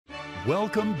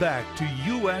Welcome back to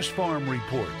U.S. Farm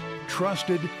Report.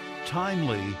 Trusted,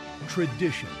 timely,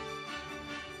 tradition.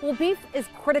 Well, beef is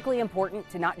critically important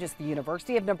to not just the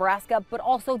University of Nebraska, but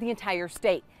also the entire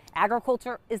state.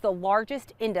 Agriculture is the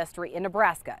largest industry in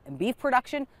Nebraska, and beef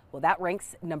production, well, that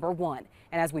ranks #1.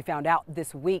 And as we found out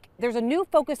this week, there's a new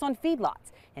focus on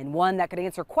feedlots, and one that could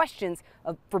answer questions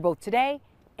for both today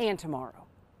and tomorrow.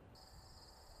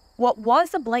 What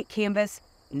was a blank canvas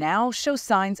now shows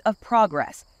signs of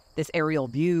progress. This aerial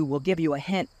view will give you a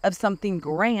hint of something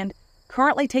grand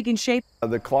currently taking shape.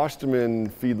 The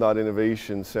Klosterman Feedlot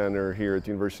Innovation Center here at the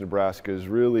University of Nebraska is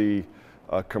really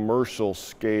a commercial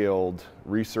scaled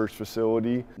research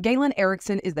facility. Galen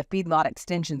Erickson is the feedlot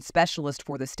extension specialist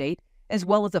for the state, as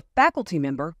well as a faculty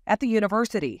member at the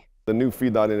university. The new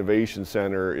Feedlot Innovation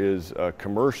Center is a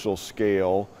commercial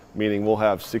scale, meaning we'll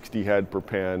have 60 head per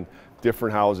pen,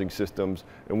 different housing systems,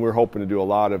 and we're hoping to do a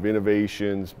lot of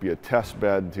innovations, be a test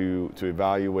bed to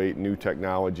evaluate new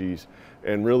technologies,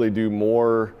 and really do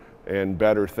more and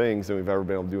better things than we've ever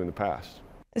been able to do in the past.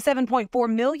 The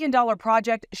 $7.4 million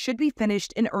project should be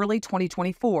finished in early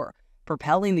 2024,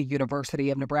 propelling the University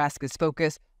of Nebraska's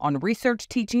focus on research,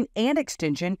 teaching, and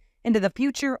extension into the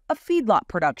future of feedlot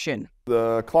production.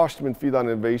 The Klosterman Feedlot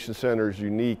Innovation Center is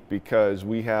unique because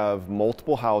we have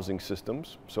multiple housing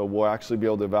systems, so we'll actually be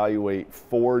able to evaluate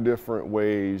 4 different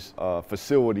ways,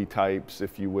 facility types,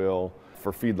 if you will,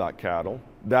 for feedlot cattle.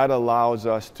 That allows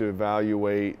us to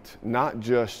evaluate not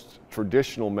just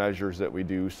traditional measures that we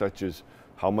do, such as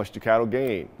how much do cattle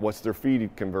gain, what's their feed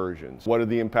conversions, what are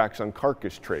the impacts on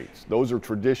carcass traits. Those are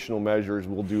traditional measures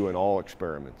we'll do in all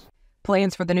experiments.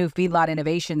 Plans for the new Feedlot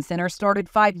Innovation Center started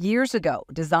 5 years ago,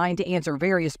 designed to answer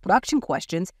various production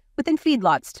questions within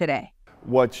feedlots today.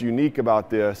 What's unique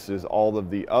about this is all of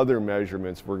the other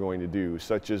measurements we're going to do,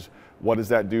 such as what does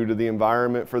that do to the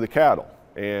environment for the cattle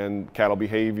and cattle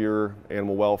behavior,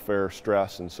 animal welfare,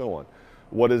 stress, and so on.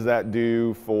 What does that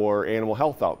do for animal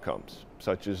health outcomes,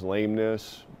 such as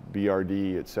lameness,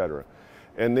 BRD, etc.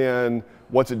 And then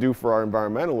what's it do for our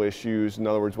environmental issues? In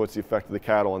other words, what's the effect of the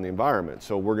cattle on the environment?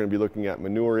 So we're going to be looking at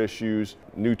manure issues,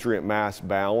 nutrient mass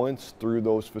balance through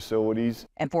those facilities.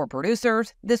 And for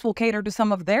producers, this will cater to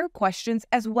some of their questions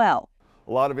as well.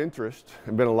 A lot of interest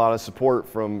and been a lot of support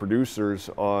from producers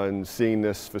on seeing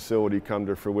this facility come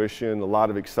to fruition. A lot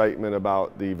of excitement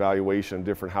about the evaluation of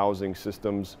different housing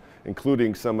systems,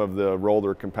 including some of the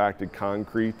roller compacted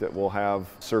concrete that we'll have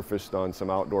surfaced on some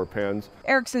outdoor pens.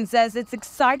 Erickson says it's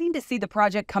exciting to see the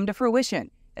project come to fruition,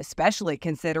 especially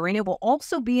considering it will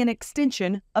also be an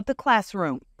extension of the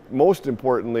classroom. Most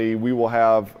importantly, we will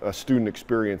have a student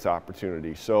experience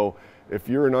opportunity. So if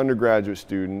you're an undergraduate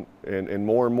student, and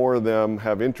more of them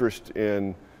have interest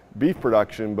in beef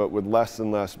production, but with less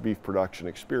and less beef production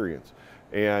experience.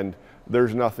 And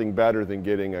there's nothing better than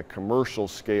getting a commercial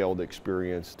scaled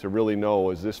experience to really know,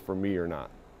 is this for me or not?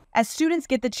 As students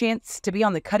get the chance to be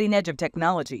on the cutting edge of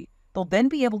technology, they'll then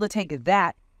be able to take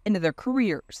that into their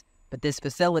careers. But this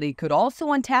facility could also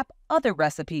untap other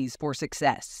recipes for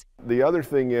success. The other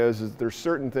thing is there's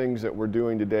certain things that we're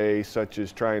doing today, such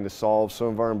as trying to solve some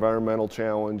of our environmental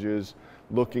challenges,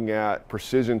 looking at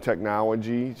precision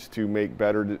technologies to make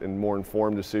better and more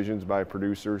informed decisions by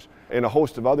producers, and a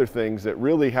host of other things that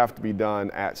really have to be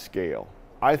done at scale.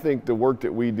 I think the work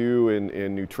that we do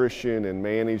in nutrition and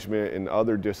management and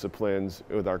other disciplines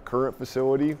with our current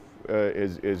facility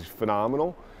is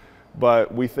phenomenal.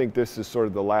 But we think this is sort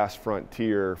of the last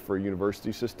frontier for a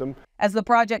university system. As the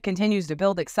project continues to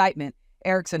build excitement,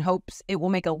 Erickson hopes it will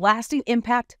make a lasting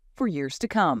impact for years to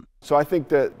come. So I think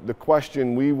that the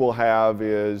question we will have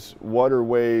is, what are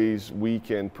ways we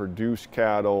can produce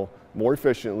cattle more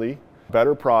efficiently,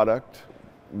 better product,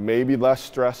 maybe less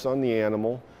stress on the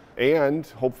animal, and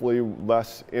hopefully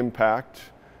less impact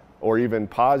or even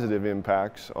positive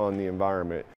impacts on the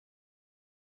environment.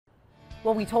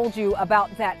 Well, we told you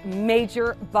about that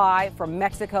major buy from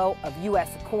Mexico of U.S.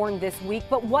 corn this week,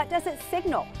 but what does it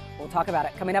signal? We'll talk about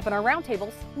it coming up in our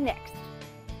roundtables next.